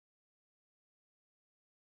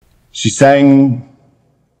She sang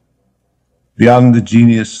beyond the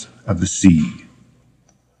genius of the sea.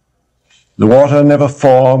 The water never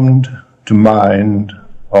formed to mind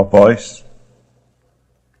or voice,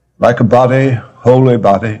 like a body, holy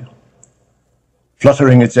body,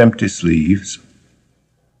 fluttering its empty sleeves,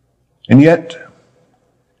 and yet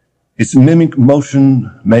its mimic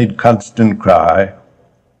motion made constant cry,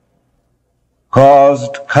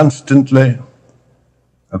 caused constantly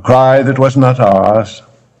a cry that was not ours,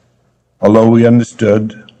 although we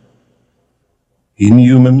understood,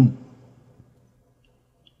 inhuman,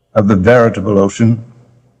 of the veritable ocean.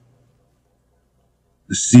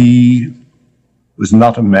 The sea was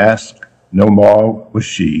not a mask, no more was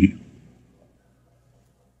she.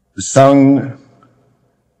 The song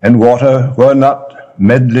and water were not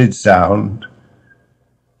medleyed sound,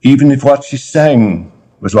 even if what she sang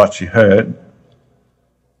was what she heard,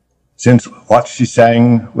 since what she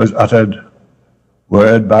sang was uttered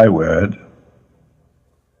word by word.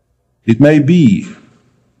 It may be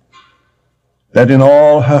that in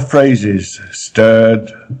all her phrases stirred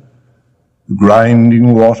the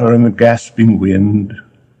grinding water and the gasping wind,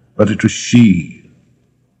 but it was she,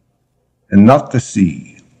 and not the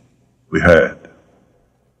sea, we heard.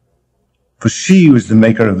 For she was the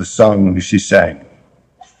maker of the song she sang.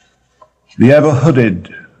 The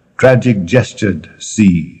ever-hooded, tragic-gestured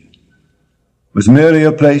sea was merely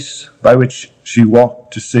a place by which she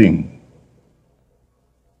walked to sing.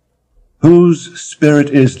 Whose spirit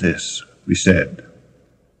is this? We said,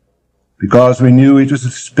 because we knew it was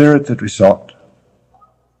the spirit that we sought,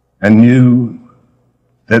 and knew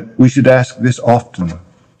that we should ask this often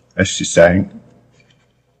as she sang.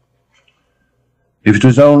 If it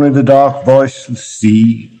was only the dark voice of the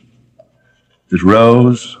sea that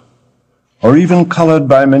rose, or even colored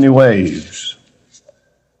by many waves,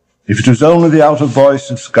 if it was only the outer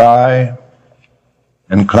voice of sky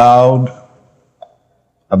and cloud,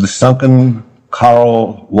 of the sunken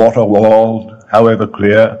coral water-walled, however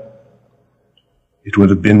clear, it would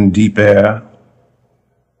have been deep air,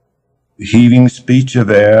 the heaving speech of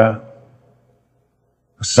air,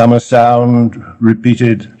 a summer sound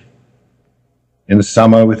repeated in a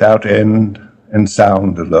summer without end and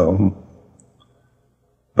sound alone.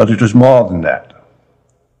 But it was more than that,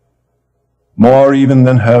 more even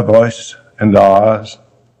than her voice and ours,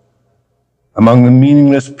 among the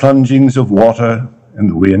meaningless plungings of water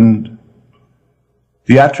and wind,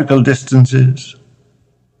 theatrical distances,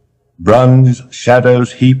 bronze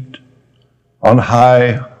shadows heaped on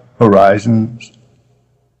high horizons,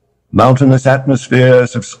 mountainous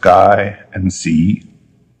atmospheres of sky and sea.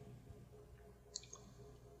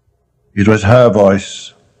 It was her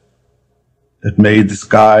voice that made the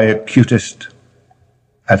sky acutest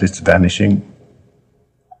at its vanishing.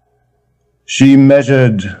 She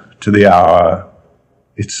measured to the hour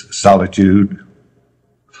its solitude.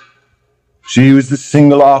 She was the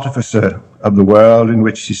single artificer of the world in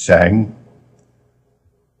which she sang.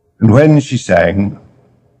 And when she sang,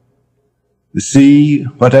 the sea,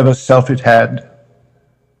 whatever self it had,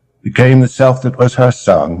 became the self that was her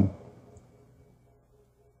song.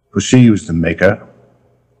 For she was the maker.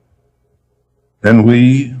 Then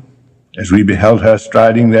we, as we beheld her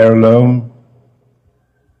striding there alone,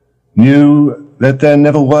 knew that there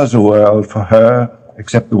never was a world for her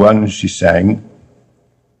except the one she sang.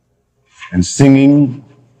 And singing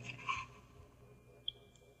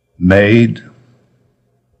made.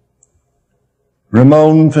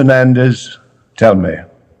 Ramon Fernandez, tell me,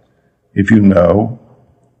 if you know,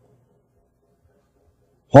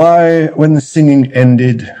 why, when the singing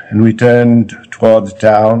ended and we turned toward the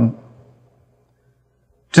town,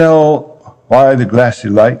 tell why the glassy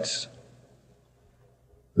lights,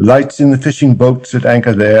 the lights in the fishing boats at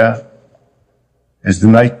anchor there, as the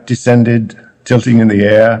night descended, tilting in the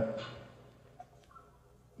air,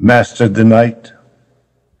 mastered the night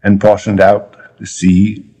and portioned out the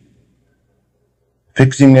sea,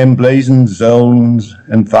 fixing emblazoned zones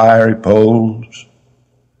and fiery poles,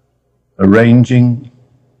 arranging,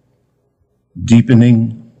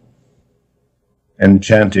 deepening, and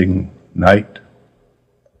chanting night.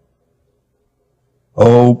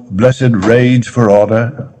 O blessed rage for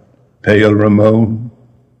order, pale Ramon,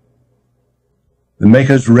 the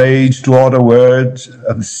maker's rage to order words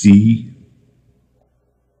of the sea,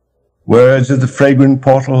 words of the fragrant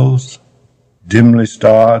portals, dimly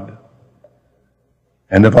starred,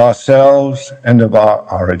 and of ourselves and of our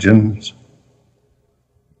origins,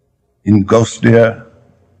 in ghostlier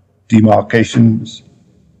demarcations,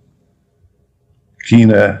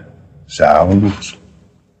 keener sounds.